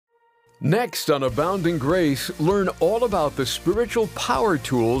Next on Abounding Grace, learn all about the spiritual power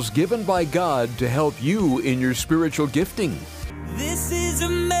tools given by God to help you in your spiritual gifting. This is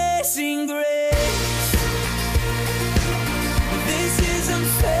amazing grace. This is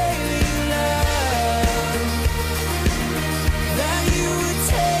unfailing love. That you would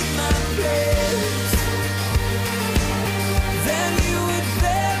take my place. Then you would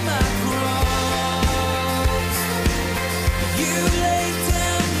bear my cross. You laid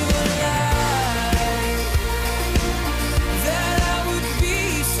down your life. That I would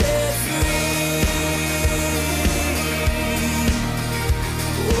be set free.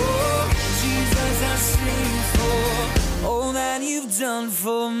 Oh, Jesus, I sing for all that you've done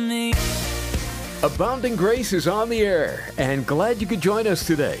for me. Abounding Grace is on the air, and glad you could join us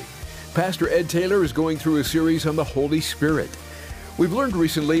today. Pastor Ed Taylor is going through a series on the Holy Spirit. We've learned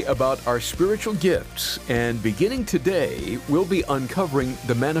recently about our spiritual gifts, and beginning today, we'll be uncovering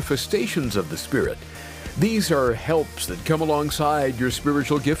the manifestations of the Spirit. These are helps that come alongside your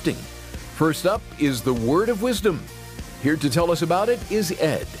spiritual gifting. First up is the Word of Wisdom. Here to tell us about it is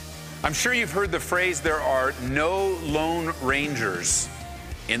Ed. I'm sure you've heard the phrase, there are no lone rangers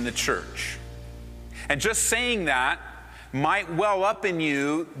in the church. And just saying that might well up in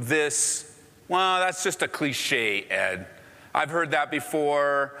you this, well, that's just a cliche, Ed. I've heard that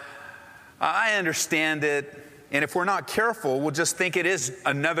before. I understand it. And if we're not careful, we'll just think it is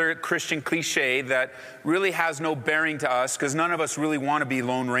another Christian cliche that really has no bearing to us because none of us really want to be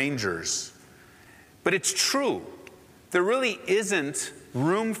lone rangers. But it's true. There really isn't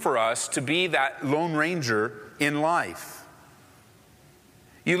room for us to be that lone ranger in life.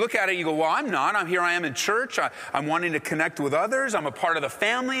 You look at it, you go, well, I'm not. Here I am in church. I'm wanting to connect with others. I'm a part of the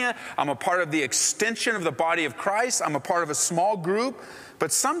family. I'm a part of the extension of the body of Christ. I'm a part of a small group.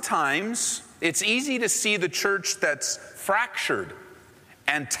 But sometimes it's easy to see the church that's fractured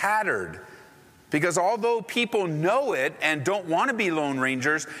and tattered. Because although people know it and don't want to be lone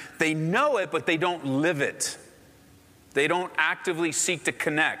rangers, they know it, but they don't live it. They don't actively seek to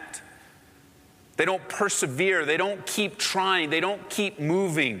connect. They don't persevere. They don't keep trying. They don't keep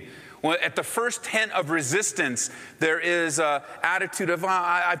moving. Well, at the first hint of resistance, there is an attitude of,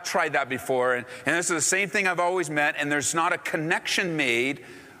 I've tried that before. And this is the same thing I've always met. And there's not a connection made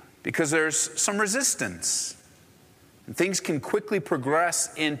because there's some resistance. And things can quickly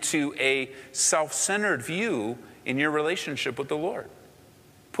progress into a self-centered view in your relationship with the Lord.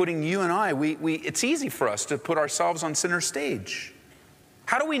 Putting you and I, it's easy for us to put ourselves on center stage.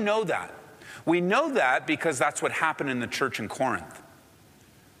 How do we know that? We know that because that's what happened in the church in Corinth.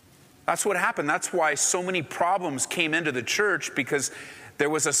 That's what happened. That's why so many problems came into the church, because there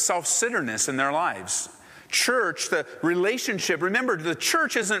was a self-centeredness in their lives. Church, the relationship, remember, the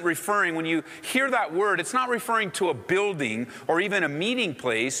church isn't referring, when you hear that word, it's not referring to a building or even a meeting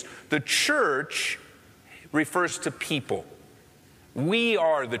place. The church refers to people. We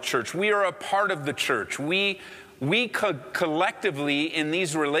are the church. We are a part of the church. We collectively in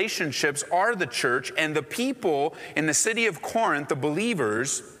these relationships are the church, and the people in the city of Corinth, the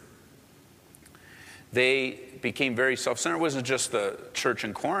believers, they became very self-centered. It wasn't just the church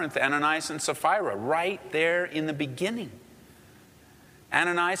in Corinth. Ananias and Sapphira, right there in the beginning.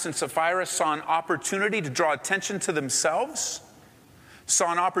 Ananias and Sapphira saw an opportunity to draw attention to themselves,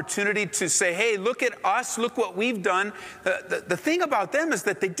 saw an opportunity to say, hey, look at us, look what we've done. The thing about them is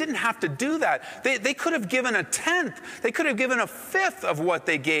that they didn't have to do that. They could have given a tenth, they could have given a fifth of what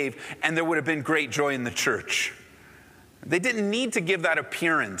they gave, and there would have been great joy in the church. They didn't need to give that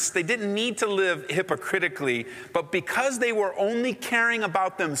appearance. They didn't need to live hypocritically, but because they were only caring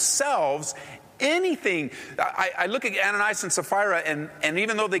about themselves, anything. I look at Ananias and Sapphira, and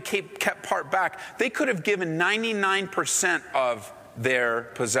even though they kept part back, they could have given 99% of their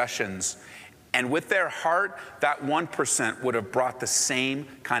possessions. And with their heart, that 1% would have brought the same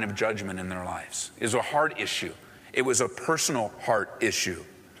kind of judgment in their lives. It was a heart issue. It was a personal heart issue.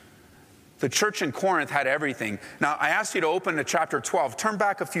 The church in Corinth had everything. Now, I asked you to open to chapter 12. Turn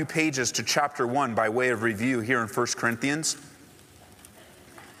back a few pages to chapter 1 by way of review here in 1 Corinthians.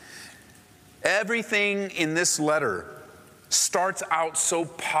 Everything in this letter starts out so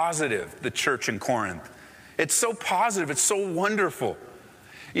positive, the church in Corinth. It's so positive. It's so wonderful.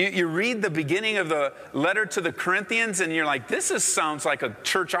 You read the beginning of the letter to the Corinthians and you're like, this sounds like a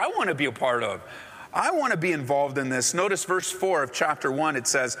church I want to be a part of. I want to be involved in this. Notice verse 4 of chapter 1. It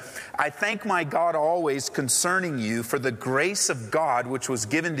says, I thank my God always concerning you for the grace of God which was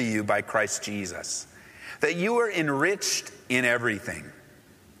given to you by Christ Jesus, that you are enriched in everything.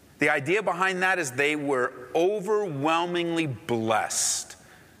 The idea behind that is they were overwhelmingly blessed,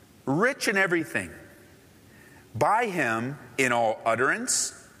 rich in everything, by him in all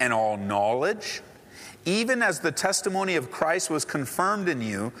utterance and all knowledge, even as the testimony of Christ was confirmed in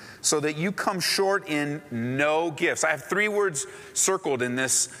you, so that you come short in no gifts. I have 3 words circled in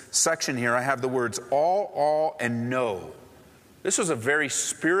this section here. I have the words all, and no. This was a very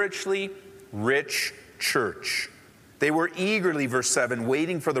spiritually rich church. They were eagerly, verse 7,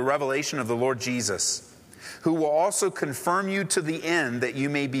 waiting for the revelation of the Lord Jesus, who will also confirm you to the end, that you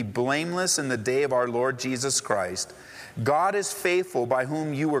may be blameless in the day of our Lord Jesus Christ. God is faithful, by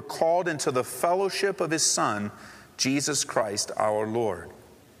whom you were called into the fellowship of his Son, Jesus Christ our Lord.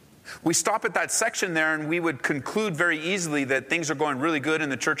 We stop at that section there and we would conclude very easily that things are going really good in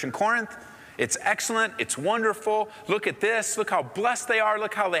the church in Corinth. It's excellent. It's wonderful. Look at this. Look how blessed they are.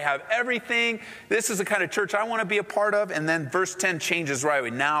 Look how they have everything. This is the kind of church I want to be a part of. And then verse 10 changes right away.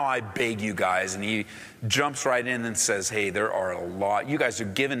 Now I beg you guys. And he jumps right in and says, hey, there are a lot. You guys are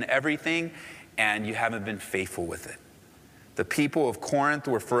given everything and you haven't been faithful with it. The people of Corinth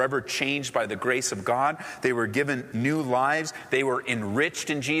were forever changed by the grace of God. They were given new lives. They were enriched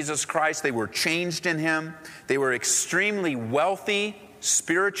in Jesus Christ. They were changed in him. They were extremely wealthy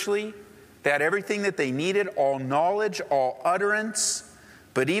spiritually. They had everything that they needed, all knowledge, all utterance.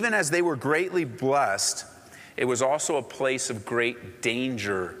 But even as they were greatly blessed, it was also a place of great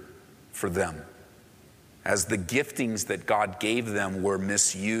danger for them, as the giftings that God gave them were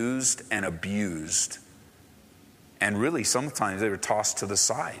misused and abused. And really, sometimes they were tossed to the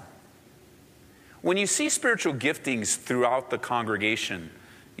side. When you see spiritual giftings throughout the congregation,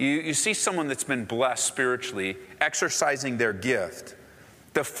 you see someone that's been blessed spiritually, exercising their gift.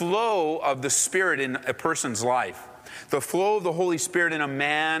 The flow of the Spirit in a person's life, the flow of the Holy Spirit in a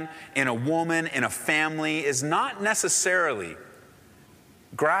man, in a woman, in a family is not necessarily,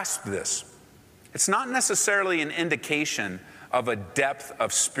 grasp this, it's not necessarily an indication of a depth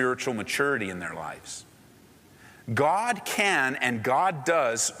of spiritual maturity in their lives. God can and God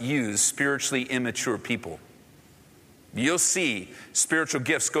does use spiritually immature people. You'll see spiritual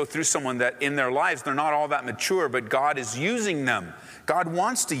gifts go through someone that in their lives they're not all that mature, but God is using them. God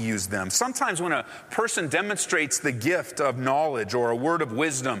wants to use them. Sometimes when a person demonstrates the gift of knowledge or a word of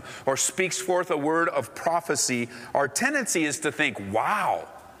wisdom or speaks forth a word of prophecy, our tendency is to think, wow,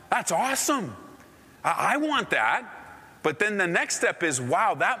 that's awesome. I want that. But then the next step is,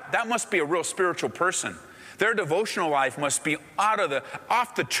 wow, that must be a real spiritual person. Their devotional life must be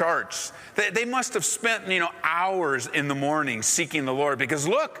off the charts. They must have spent, hours in the morning seeking the Lord, because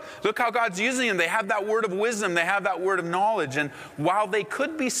look how God's using them. They have that word of wisdom. They have that word of knowledge. And while they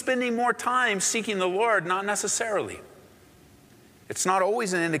could be spending more time seeking the Lord, not necessarily. It's not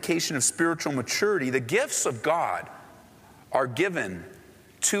always an indication of spiritual maturity. The gifts of God are given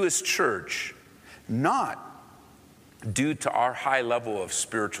to his church, not due to our high level of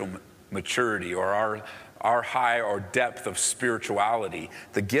spiritual maturity or our high or depth of spirituality.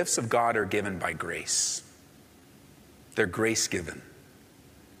 The gifts of God are given by grace. They're grace given.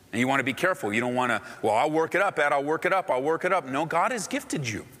 And you want to be careful. You don't want to, I'll work it up, Ed, I'll work it up. No, God has gifted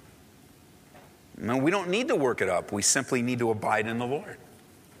you. No, we don't need to work it up. We simply need to abide in the Lord.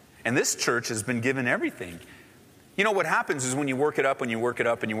 And this church has been given everything. You know what happens is when you work it up and you work it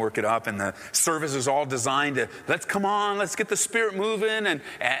up and you work it up, and the service is all designed to, let's get the Spirit moving,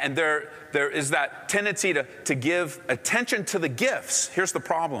 and there is that tendency to give attention to the gifts. Here's the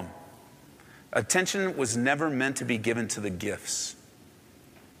problem. Attention was never meant to be given to the gifts,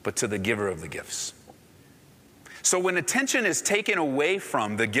 but to the giver of the gifts. So when attention is taken away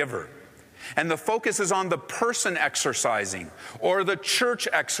from the giver, and the focus is on the person exercising, or the church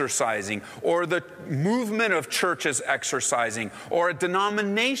exercising, or the movement of churches exercising, or a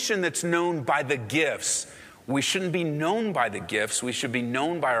denomination that's known by the gifts. We shouldn't be known by the gifts. We should be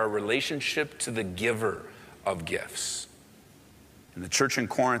known by our relationship to the giver of gifts. And the church in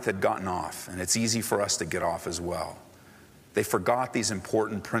Corinth had gotten off, and it's easy for us to get off as well. They forgot these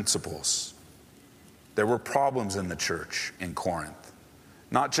important principles. There were problems in the church in Corinth,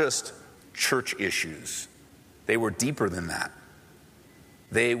 not just church issues. They were deeper than that.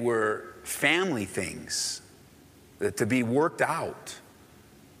 They were family things that to be worked out.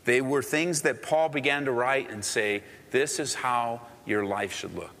 They were things that Paul began to write and say, this is how your life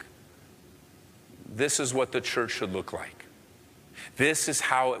should look. This is what the church should look like. This is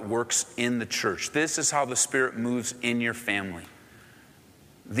how it works in the church. This is how the Spirit moves in your family.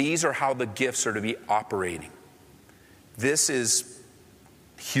 These are how the gifts are to be operating. This is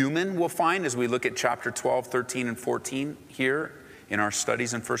human, we'll find as we look at chapter 12, 13, and 14 here in our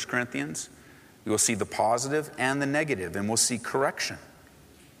studies in 1 Corinthians. We will see the positive and the negative, and we'll see correction.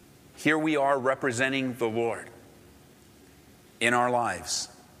 Here we are representing the Lord in our lives.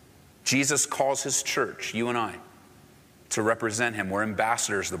 Jesus calls his church, you and I, to represent him. We're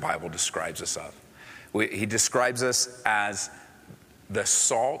ambassadors, the Bible describes us of. He describes us as the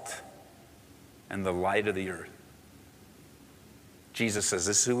salt and the light of the earth. Jesus says,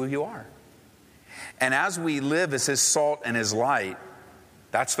 this is who you are. And as we live as his salt and his light,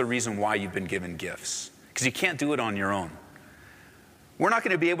 that's the reason why you've been given gifts. Because you can't do it on your own. We're not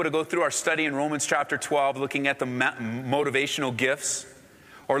going to be able to go through our study in Romans chapter 12 looking at the motivational gifts,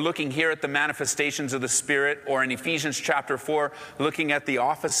 or looking here at the manifestations of the Spirit, or in Ephesians chapter 4 looking at the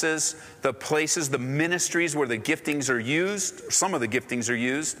offices, the places, the ministries where the giftings are used, or some of the giftings are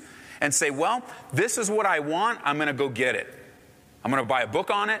used, and say, well, this is what I want, I'm going to go get it. I'm going to buy a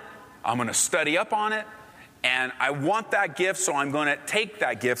book on it, I'm going to study up on it, and I want that gift, so I'm going to take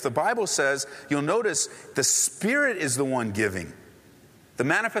that gift. The Bible says, you'll notice, the Spirit is the one giving. The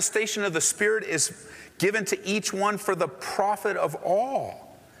manifestation of the Spirit is given to each one for the profit of all.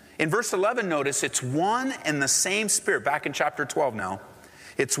 In verse 11, notice, it's one and the same Spirit. Back in chapter 12 now.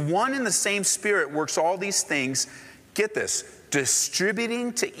 It's one and the same Spirit works all these things. Get this,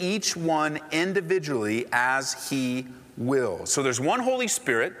 distributing to each one individually as he will. So there's one Holy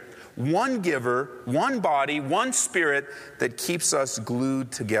Spirit, one giver, one body, one Spirit that keeps us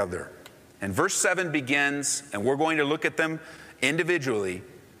glued together. And verse 7 begins, and we're going to look at them individually.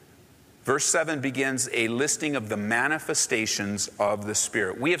 Verse 7 begins a listing of the manifestations of the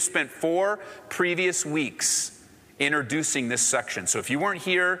Spirit. We have spent 4 previous weeks introducing this section. So if you weren't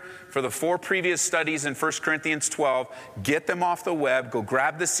here for the 4 previous studies in 1 Corinthians 12, get them off the web, go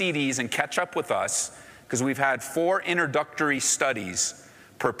grab the CDs and catch up with us, because we've had 4 introductory studies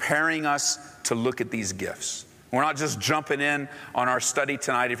preparing us to look at these gifts. We're not just jumping in on our study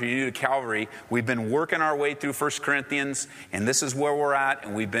tonight. If you're new to Calvary, we've been working our way through 1 Corinthians, and this is where we're at,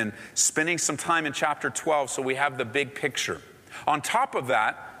 and we've been spending some time in chapter 12, so we have the big picture. On top of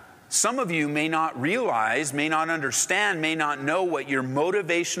that, some of you may not realize, may not understand, may not know what your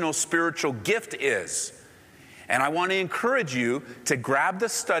motivational spiritual gift is. And I want to encourage you to grab the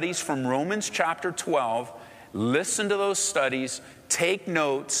studies from Romans chapter 12, listen to those studies, take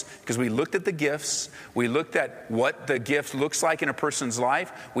notes, because we looked at the gifts. We looked at what the gift looks like in a person's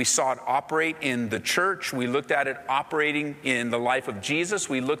life. We saw it operate in the church. We looked at it operating in the life of Jesus.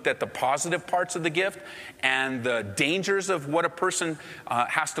 We looked at the positive parts of the gift and the dangers of what a person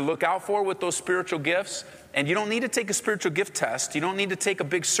has to look out for with those spiritual gifts. And you don't need to take a spiritual gift test. You don't need to take a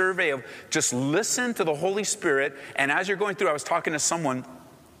big survey of, just listen to the Holy Spirit. And as you're going through, I was talking to someone,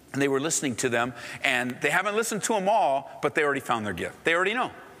 and they were listening to them, and they haven't listened to them all, but they already found their gift. They already know.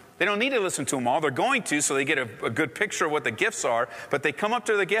 They don't need to listen to them all. They're going to, so they get a good picture of what the gifts are, but they come up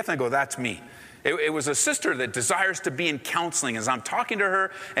to the gift and they go, that's me. It was a sister that desires to be in counseling. As I'm talking to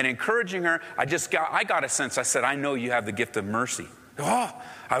her and encouraging her, I got a sense. I said, I know you have the gift of mercy. Oh,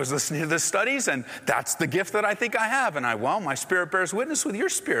 I was listening to the studies, and that's the gift that I think I have. And my spirit bears witness with your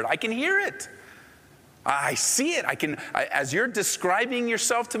spirit. I can hear it. I see it. As you're describing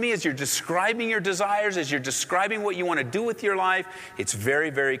yourself to me, as you're describing your desires, as you're describing what you want to do with your life, it's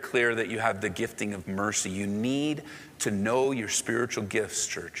very, very clear that you have the gifting of mercy. You need to know your spiritual gifts,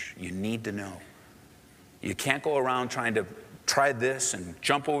 church. You need to know. You can't go around trying to try this and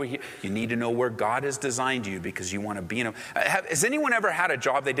jump over here. You need to know where God has designed you, because you want to be in a... Has anyone ever had a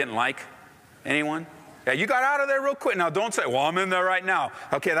job they didn't like? Anyone? Yeah, you got out of there real quick. Now, don't say, well, I'm in there right now.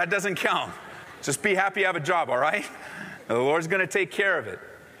 Okay, that doesn't count. Just be happy you have a job, all right? The Lord's going to take care of it.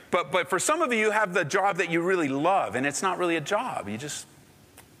 But for some of you, you have the job that you really love, and it's not really a job. It's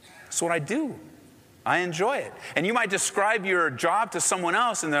what I do. I enjoy it. And you might describe your job to someone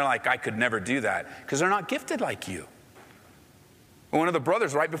else, and they're like, I could never do that, because they're not gifted like you. One of the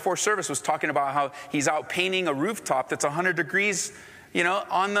brothers right before service was talking about how he's out painting a rooftop that's 100 degrees,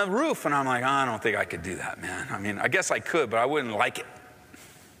 on the roof. And I'm like, I don't think I could do that, man. I mean, I guess I could, but I wouldn't like it.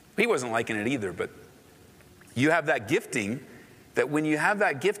 He wasn't liking it either, but you have that gifting, that when you have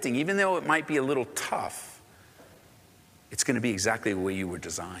that gifting, even though it might be a little tough, it's going to be exactly the way you were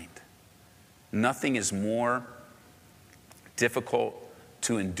designed. Nothing is more difficult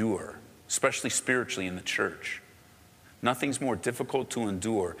to endure, especially spiritually in the church. Nothing's more difficult to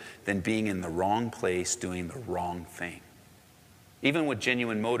endure than being in the wrong place doing the wrong thing. Even with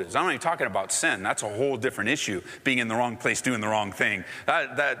genuine motives. I'm not even talking about sin. That's a whole different issue, being in the wrong place doing the wrong thing.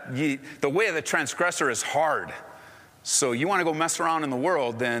 The way of the transgressor is hard. So you want to go mess around in the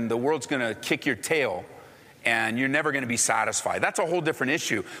world, then the world's going to kick your tail, and you're never going to be satisfied. That's a whole different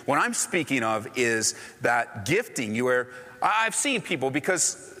issue. What I'm speaking of is that gifting. I've seen people,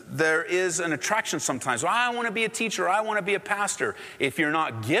 because there is an attraction sometimes. Well, I want to be a teacher. I want to be a pastor. If you're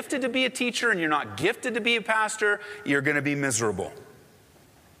not gifted to be a teacher and you're not gifted to be a pastor, you're going to be miserable.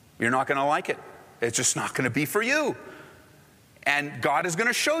 You're not going to like it. It's just not going to be for you. And God is going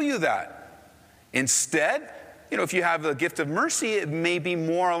to show you that. Instead, if you have a gift of mercy, it may be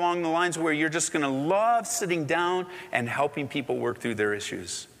more along the lines where you're just going to love sitting down and helping people work through their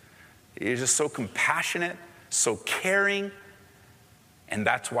issues. You're just so compassionate, so caring, and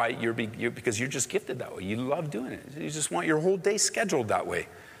that's why because you're just gifted that way. You love doing it. You just want your whole day scheduled that way.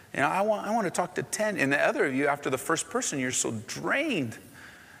 I want to talk to 10, and the other of you, after the first person, you're so drained.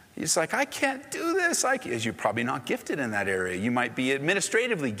 It's like, I can't do this. You're probably not gifted in that area. You might be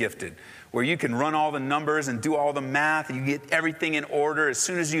administratively gifted, where you can run all the numbers and do all the math, and you get everything in order. As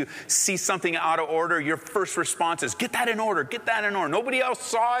soon as you see something out of order, your first response is, get that in order, get that in order. Nobody else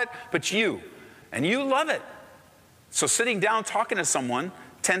saw it but you, and you love it. So sitting down talking to someone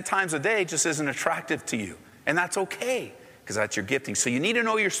 10 times a day just isn't attractive to you, and that's okay, because that's your gifting. So you need to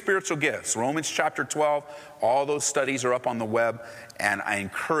know your spiritual gifts. Romans chapter 12, all those studies are up on the web, and I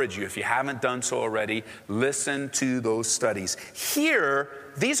encourage you, if you haven't done so already, listen to those studies. Here,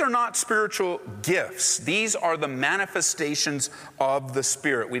 these are not spiritual gifts. These are the manifestations of the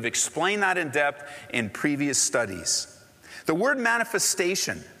Spirit. We've explained that in depth in previous studies. The word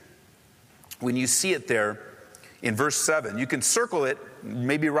manifestation, when you see it there in verse 7, you can circle it,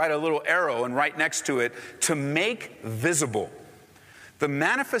 maybe write a little arrow and right next to it, to make visible. The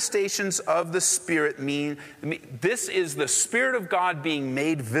manifestations of the Spirit mean this is the Spirit of God being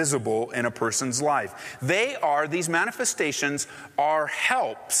made visible in a person's life. These manifestations are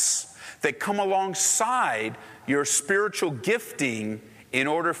helps that come alongside your spiritual gifting in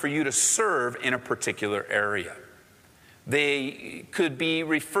order for you to serve in a particular area. They could be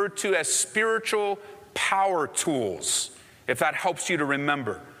referred to as spiritual power tools, if that helps you to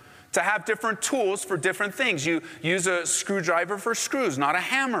remember. To have different tools for different things. You use a screwdriver for screws, not a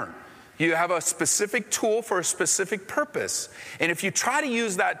hammer. You have a specific tool for a specific purpose. And if you try to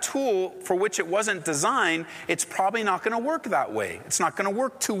use that tool for which it wasn't designed, it's probably not going to work that way. It's not going to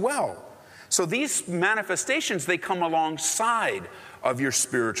work too well. So these manifestations, they come alongside of your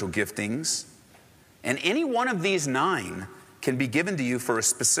spiritual giftings. And any one of these 9 can be given to you for a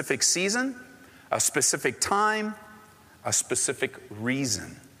specific season, a specific time, a specific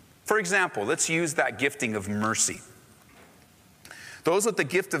reason. For example, let's use that gifting of mercy. Those with the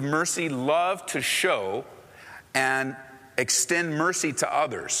gift of mercy love to show and extend mercy to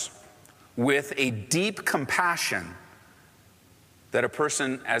others with a deep compassion that a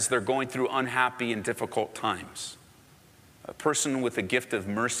person, as they're going through unhappy and difficult times, a person with the gift of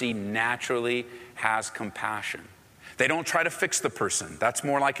mercy naturally has compassion. They don't try to fix the person. That's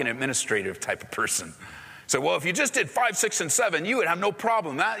more like an administrative type of person. So, well, if you just did 5, 6, and 7, you would have no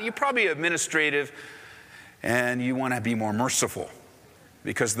problem. You're probably administrative, and you want to be more merciful.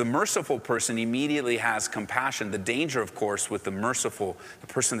 Because the merciful person immediately has compassion. The danger, of course, with the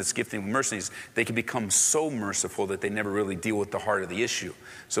person that's gifted with mercy, is they can become so merciful that they never really deal with the heart of the issue.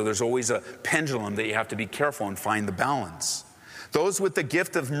 So there's always a pendulum that you have to be careful and find the balance. Those with the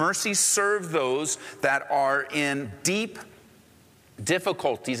gift of mercy serve those that are in deep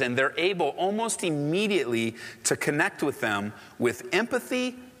difficulties, and they're able almost immediately to connect with them with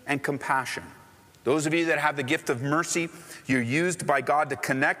empathy and compassion. Those of you that have the gift of mercy, you're used by God to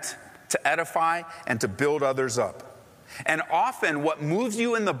connect, to edify, and to build others up. And often what moves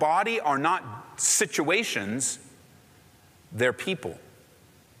you in the body are not situations, they're people.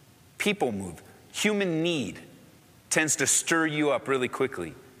 People move. Human need tends to stir you up really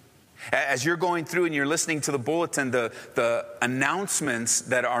quickly. As you're going through and you're listening to the bulletin, the announcements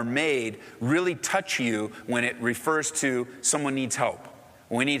that are made really touch you when it refers to someone needs help.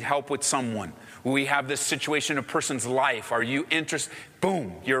 We need help with someone. We have this situation in a person's life. Are you interested?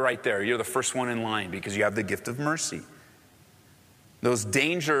 Boom, you're right there. You're the first one in line because you have the gift of mercy. Those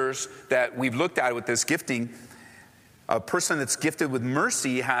dangers that we've looked at with this gifting, a person that's gifted with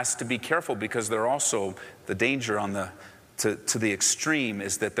mercy has to be careful because they're also, the danger on to the extreme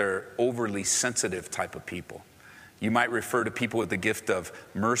is that they're overly sensitive type of people. You might refer to people with the gift of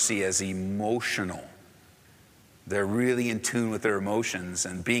mercy as emotional. They're really in tune with their emotions,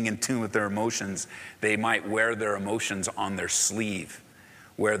 and being in tune with their emotions, they might wear their emotions on their sleeve,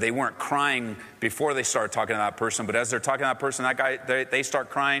 where they weren't crying before they started talking to that person, but as they're talking to that person, that guy, they start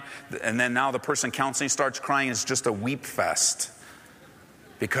crying, and then now the person counseling starts crying. It's just a weep fest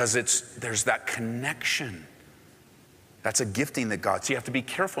because there's that connection. That's a gifting that God. So you have to be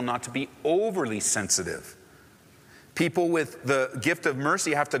careful not to be overly sensitive. People with the gift of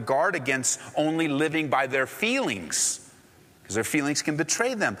mercy have to guard against only living by their feelings, because their feelings can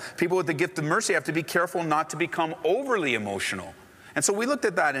betray them. People with the gift of mercy have to be careful not to become overly emotional. And so we looked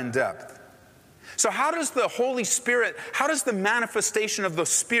at that in depth. So how does the Holy Spirit, how does the manifestation of the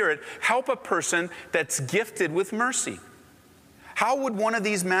Spirit help a person that's gifted with mercy? How would one of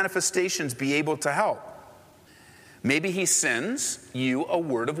these manifestations be able to help? Maybe he sends you a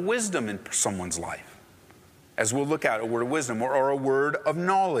word of wisdom in someone's life, as we'll look at a word of wisdom, or a word of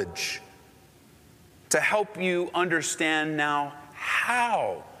knowledge, to help you understand now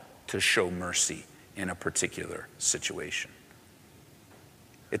how to show mercy in a particular situation.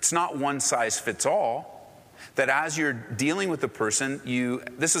 It's not one size fits all. That as you're dealing with the person,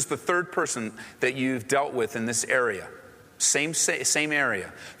 this is the third person that you've dealt with in this area. Same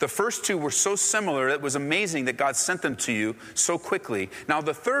area. The first two were so similar, it was amazing that God sent them to you so quickly. Now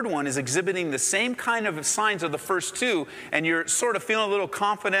the third one is exhibiting the same kind of signs of the first two, and you're sort of feeling a little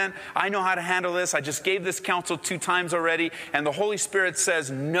confident. I know how to handle this. I just gave this counsel 2 times already, and the Holy Spirit says,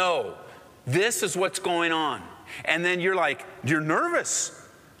 no, this is what's going on. And then you're nervous.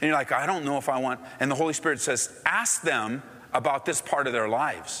 And you're like, I don't know if I want. And the Holy Spirit says, ask them about this part of their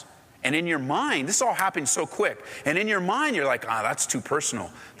lives. And in your mind, this all happened so quick. And in your mind, you're like, that's too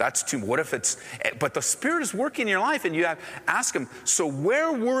personal. What if it's, but the Spirit is working in your life, and you have, ask him, so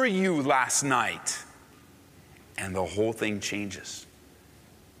where were you last night? And the whole thing changes.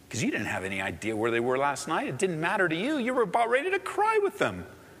 Because you didn't have any idea where they were last night. It didn't matter to you. You were about ready to cry with them.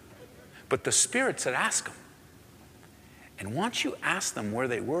 But the Spirit said, ask them. And once you ask them where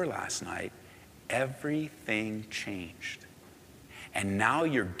they were last night, everything changed. And now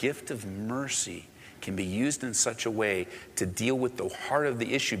your gift of mercy can be used in such a way to deal with the heart of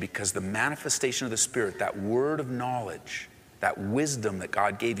the issue, because the manifestation of the Spirit, that word of knowledge, that wisdom that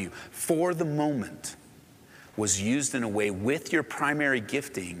God gave you for the moment, was used in a way with your primary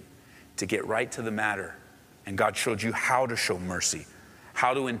gifting to get right to the matter. And God showed you how to show mercy,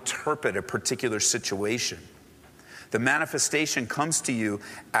 how to interpret a particular situation. The manifestation comes to you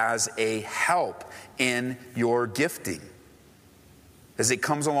as a help in your gifting, as it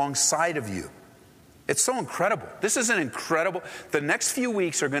comes alongside of you. It's so incredible. This is an incredible. The next few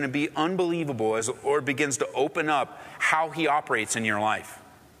weeks are going to be unbelievable as the Lord begins to open up how he operates in your life,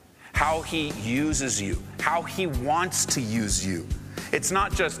 how he uses you, how he wants to use you. It's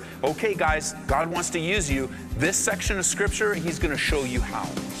not just, okay, guys, God wants to use you. This section of Scripture, he's going to show you how.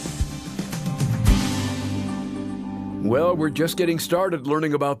 Well, we're just getting started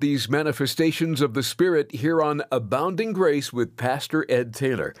learning about these manifestations of the Spirit here on Abounding Grace with Pastor Ed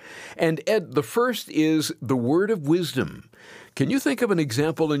Taylor. And Ed, the first is the word of wisdom. Can you think of an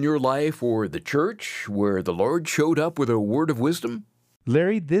example in your life or the church where the Lord showed up with a word of wisdom?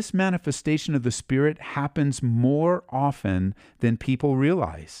 Larry, this manifestation of the Spirit happens more often than people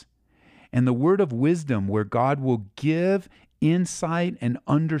realize. And the word of wisdom, where God will give insight and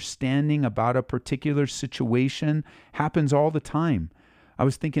understanding about a particular situation, happens all the time. I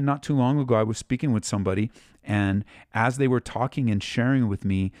was thinking not too long ago, I was speaking with somebody, and as they were talking and sharing with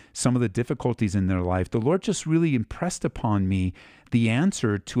me some of the difficulties in their life, the Lord just really impressed upon me the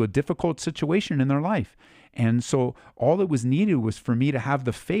answer to a difficult situation in their life. And so all that was needed was for me to have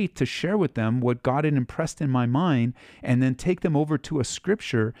the faith to share with them what God had impressed in my mind, and then take them over to a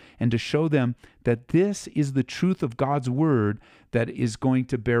scripture and to show them that this is the truth of God's word that is going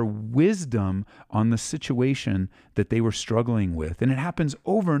to bear wisdom on the situation that they were struggling with. And it happens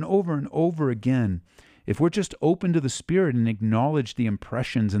over and over and over again. If we're just open to the Spirit and acknowledge the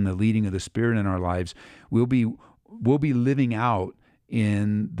impressions and the leading of the Spirit in our lives, we'll be living out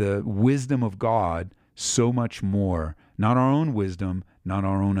in the wisdom of God so much more. Not our own wisdom, not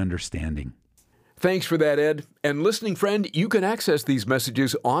our own understanding. Thanks for that, Ed. And listening friend, you can access these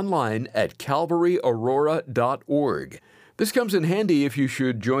messages online at calvaryaurora.org. This comes in handy if you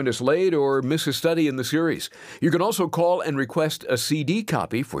should join us late or miss a study in the series. You can also call and request a CD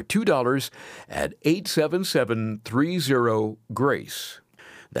copy for $2 at 877-30-GRACE.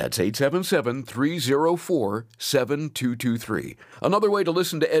 That's 877-304-7223. Another way to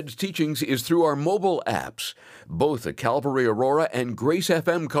listen to Ed's teachings is through our mobile apps. Both the Calvary Aurora and Grace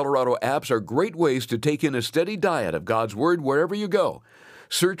FM Colorado apps are great ways to take in a steady diet of God's Word wherever you go.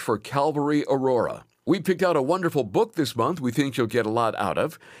 Search for Calvary Aurora. We picked out a wonderful book this month we think you'll get a lot out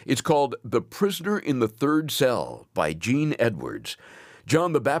of. It's called The Prisoner in the Third Cell by Gene Edwards.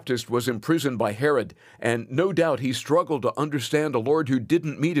 John the Baptist was imprisoned by Herod, and no doubt he struggled to understand a Lord who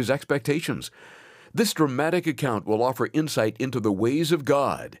didn't meet his expectations. This dramatic account will offer insight into the ways of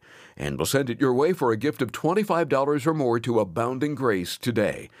God, and we'll send it your way for a gift of $25 or more to Abounding Grace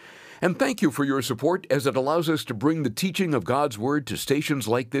today. And thank you for your support as it allows us to bring the teaching of God's Word to stations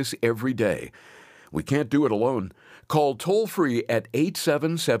like this every day. We can't do it alone. Call toll-free at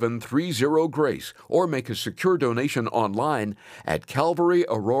 877-30-GRACE or make a secure donation online at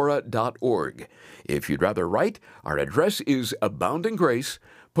calvaryaurora.org. If you'd rather write, our address is Abounding Grace,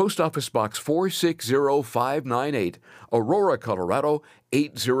 Post Office Box 460598, Aurora, Colorado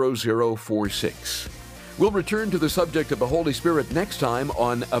 80046. We'll return to the subject of the Holy Spirit next time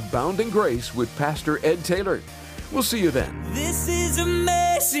on Abounding Grace with Pastor Ed Taylor. We'll see you then. This is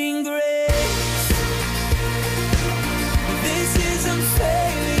amazing grace. This is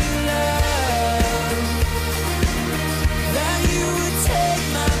unfailing love. That you would take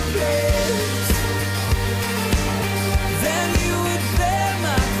my place. That you would bear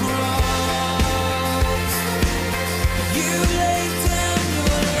my cross. You laid down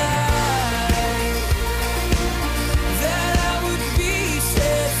your life. That I would be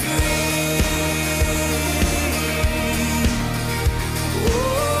set free.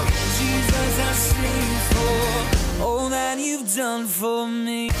 Oh, Jesus, I sing for all that you've done for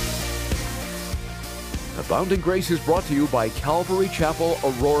me. Abounding Grace is brought to you by Calvary Chapel,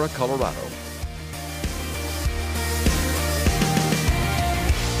 Aurora, Colorado.